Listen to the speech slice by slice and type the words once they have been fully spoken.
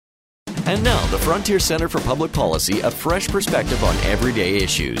And now, the Frontier Center for Public Policy, a fresh perspective on everyday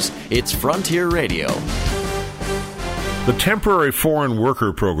issues. It's Frontier Radio. The temporary foreign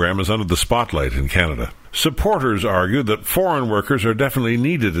worker program is under the spotlight in Canada. Supporters argue that foreign workers are definitely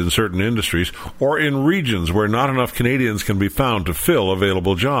needed in certain industries or in regions where not enough Canadians can be found to fill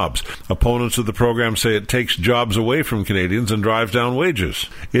available jobs. Opponents of the program say it takes jobs away from Canadians and drives down wages.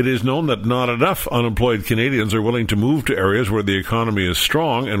 It is known that not enough unemployed Canadians are willing to move to areas where the economy is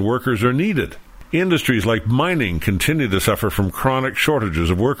strong and workers are needed. Industries like mining continue to suffer from chronic shortages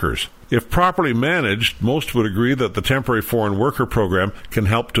of workers. If properly managed, most would agree that the temporary foreign worker program can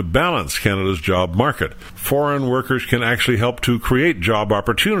help to balance Canada's job market. Foreign workers can actually help to create job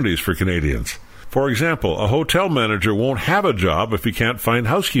opportunities for Canadians. For example, a hotel manager won't have a job if he can't find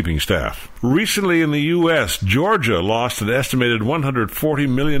housekeeping staff. Recently in the U.S., Georgia lost an estimated $140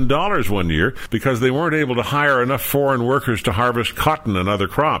 million one year because they weren't able to hire enough foreign workers to harvest cotton and other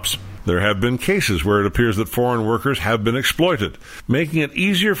crops. There have been cases where it appears that foreign workers have been exploited. Making it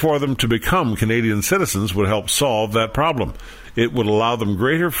easier for them to become Canadian citizens would help solve that problem. It would allow them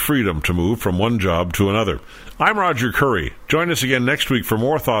greater freedom to move from one job to another. I'm Roger Curry. Join us again next week for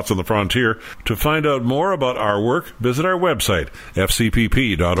more thoughts on the frontier. To find out more about our work, visit our website,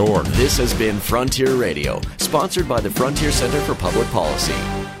 fcpp.org. This has been Frontier Radio, sponsored by the Frontier Center for Public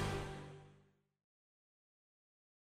Policy.